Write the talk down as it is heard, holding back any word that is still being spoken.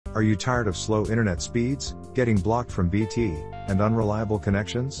Are you tired of slow internet speeds, getting blocked from BT, and unreliable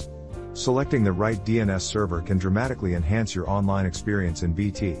connections? Selecting the right DNS server can dramatically enhance your online experience in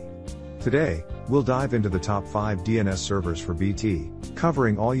BT. Today, we'll dive into the top 5 DNS servers for BT,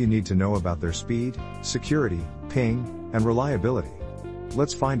 covering all you need to know about their speed, security, ping, and reliability.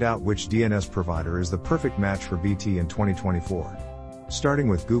 Let's find out which DNS provider is the perfect match for BT in 2024. Starting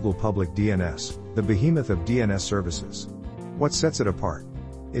with Google Public DNS, the behemoth of DNS services. What sets it apart?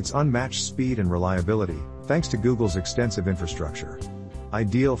 Its unmatched speed and reliability, thanks to Google's extensive infrastructure.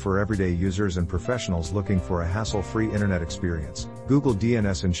 Ideal for everyday users and professionals looking for a hassle-free internet experience, Google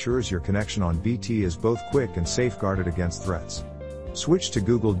DNS ensures your connection on BT is both quick and safeguarded against threats. Switch to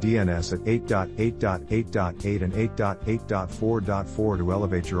Google DNS at 8.8.8.8 and 8.8.4.4 to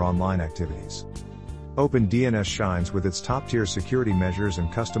elevate your online activities. OpenDNS shines with its top-tier security measures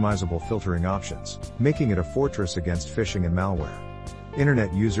and customizable filtering options, making it a fortress against phishing and malware.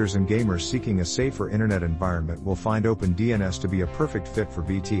 Internet users and gamers seeking a safer internet environment will find OpenDNS to be a perfect fit for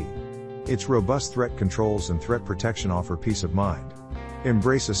BT. Its robust threat controls and threat protection offer peace of mind.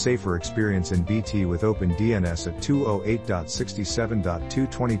 Embrace a safer experience in BT with OpenDNS at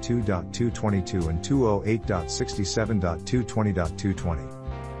 208.67.222.222 and 208.67.220.220.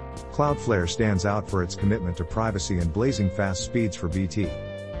 Cloudflare stands out for its commitment to privacy and blazing fast speeds for BT.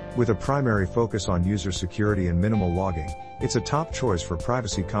 With a primary focus on user security and minimal logging, it's a top choice for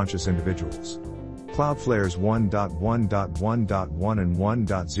privacy-conscious individuals. Cloudflare's 1.1.1.1 and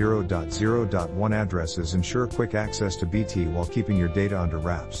 1.0.0.1 addresses ensure quick access to BT while keeping your data under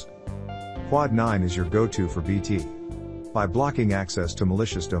wraps. Quad 9 is your go-to for BT. By blocking access to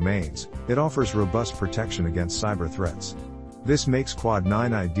malicious domains, it offers robust protection against cyber threats. This makes Quad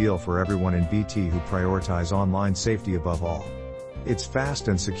 9 ideal for everyone in BT who prioritize online safety above all. Its fast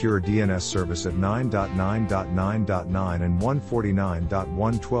and secure DNS service at 9.9.9.9 and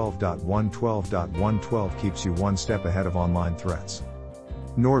 149.112.112.112 keeps you one step ahead of online threats.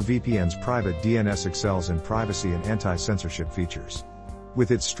 NordVPN's private DNS excels in privacy and anti-censorship features. With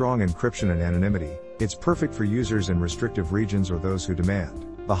its strong encryption and anonymity, it's perfect for users in restrictive regions or those who demand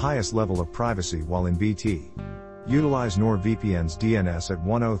the highest level of privacy while in BT. Utilize NordVPN's DNS at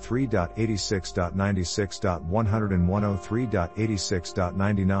 103.86.96.100 and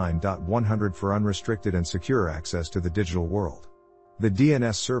 103.86.99.100 for unrestricted and secure access to the digital world. The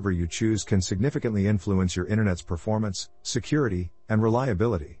DNS server you choose can significantly influence your internet's performance, security, and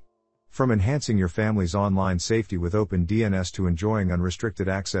reliability. From enhancing your family's online safety with OpenDNS to enjoying unrestricted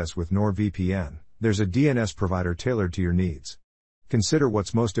access with NordVPN, there's a DNS provider tailored to your needs. Consider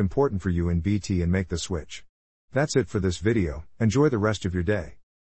what's most important for you in BT and make the switch. That's it for this video. Enjoy the rest of your day.